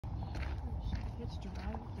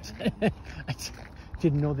drive. I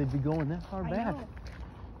didn't know they'd be going that far back. Know.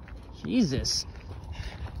 Jesus.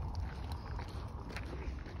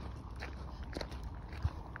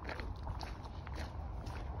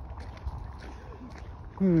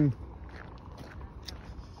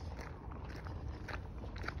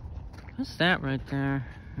 What's that right there?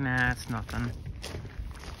 Nah, it's nothing.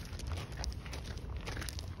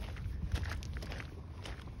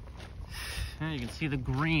 You can see the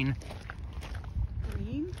green.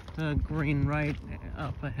 Green? The green right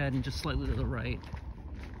up ahead and just slightly to the right.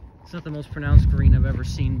 It's not the most pronounced green I've ever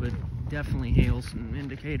seen, but definitely hail's an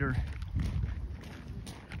indicator.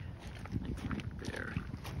 Like right there.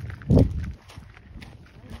 We're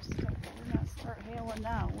not start hailing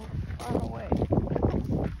now. We're far away.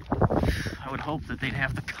 I would hope that they'd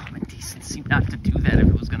have the common decency not to do that if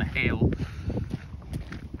it was going to hail.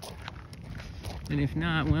 And if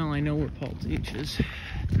not, well, I know where Paul Teach is.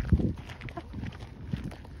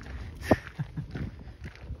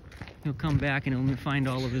 He'll come back and he'll find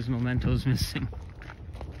all of his mementos missing.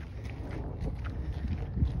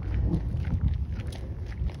 Okay,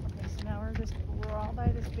 so now we're all by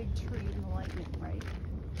this big tree in the lightning, right?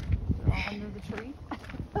 We're all under the tree.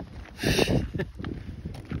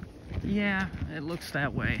 Yeah, it looks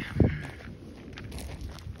that way.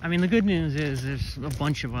 I mean, the good news is there's a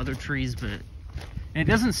bunch of other trees, but and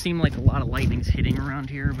it doesn't seem like a lot of lightning's hitting around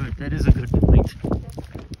here, but that is a good point.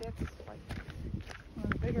 That's like one of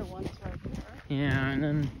the bigger ones right there. Yeah, and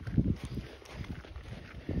then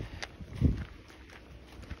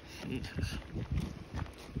Jesus.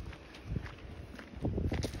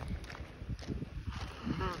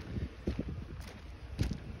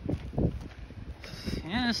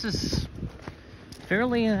 Yeah, this is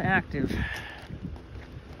fairly active.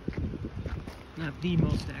 Not the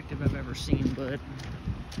most active I've ever seen, but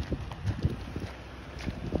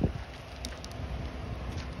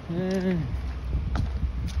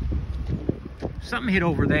something hit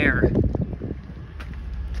over there.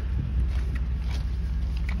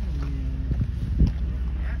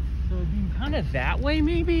 So it'd be kind of that way,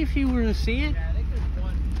 maybe, if you were to see it.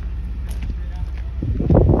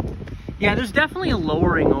 Yeah, there's definitely a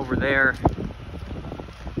lowering over there.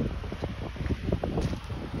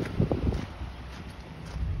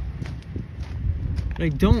 I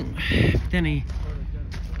don't, then